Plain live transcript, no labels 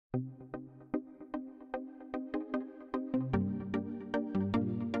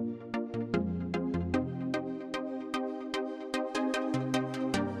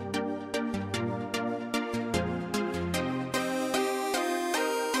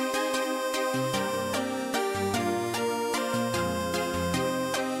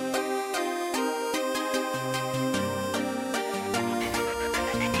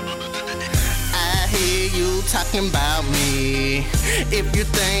talking about me. If you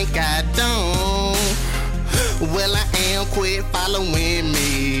think I don't, well, I am, quit following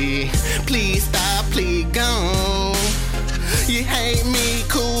me. Please stop, please gone. You hate me,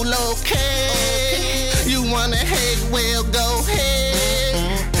 cool, okay. You wanna hate, well, go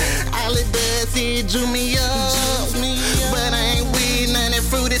ahead. All it does is juice me up, but I ain't with none of that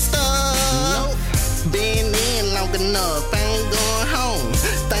fruity stuff. Been in long enough, I ain't going home.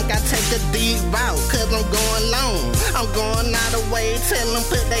 Think I take a deep route, cause I'm going long. I'm going out the way, tell them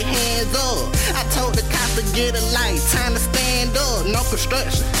put their hands up. I told the cops to get a light, time to stand up. No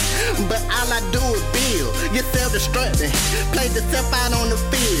construction, but all I do is build. You're self-destructing, play yourself out on the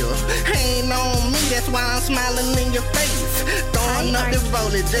field. Ain't on me, that's why I'm smiling in your face. Throwing up the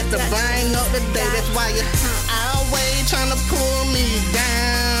roller just to brighten up the day. That's why you're always trying to pull me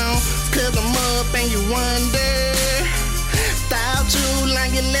down, cause I'm up and you wonder. Thought you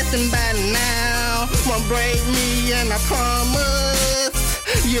learned your lesson by now. Won't break me and I promise.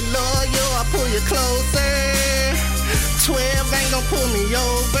 You're loyal, I pull you closer. 12 ain't gon' pull me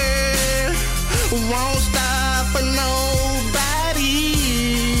over. Won't stop for nobody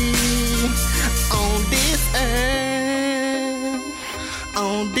on this earth.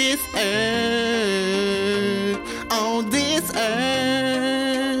 On this earth. On this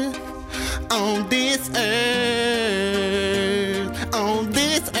earth. On this earth. On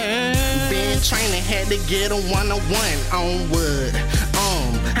this earth. Been training, had to get a one-on-one on wood.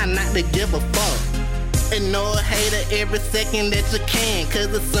 I not to give a fuck. Ignore a hater every second that you can,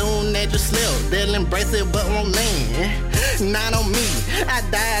 cause as soon as you slip, they'll embrace it but won't land. Not on me, I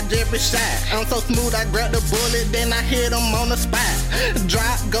dodge every shot. I'm so smooth, I grab the bullet, then I hit them on the spot.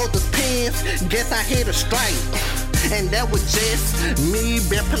 Drop, go to pins, guess I hit a strike. And that was just me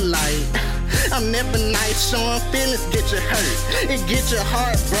being polite. I'm never nice, showing feelings get you hurt. It get your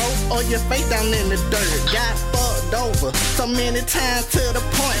heart broke or your face down in the dirt. Got fucked over so many times to the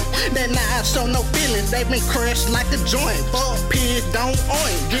point that now I show no feelings. They been crushed like a joint. Fuck pigs, don't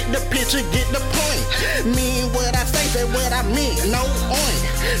oink. Get the picture, get the point. Mean what I say, say what I mean. No oink.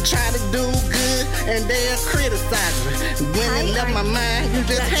 Try to do good and they'll criticize me. When it left my mind, you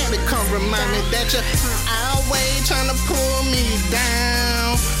just had to come remind me that you're always trying to pull me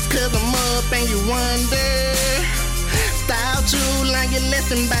down, cause I'm up and you wonder. Thought you learned your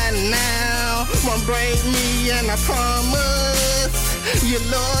lesson by now. Won't break me and I promise. You're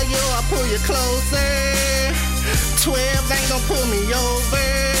loyal, I pull you closer. 12 ain't gon' pull me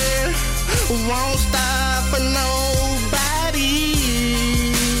over. Won't stop for nobody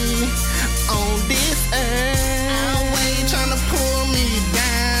on this earth. Always tryna pull me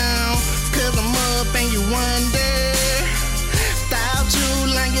down, cause I'm up and you wonder. Thought you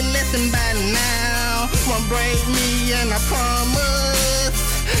learned your lesson by now. Won't break me and I promise.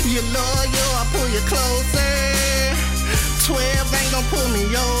 You're loyal, I pull you closer. 12 ain't gon' pull me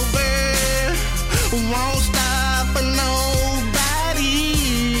over. Won't stop for nobody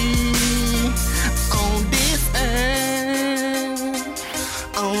on this earth.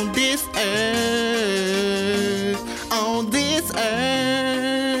 On this earth. On this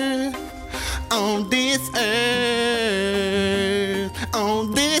earth. On this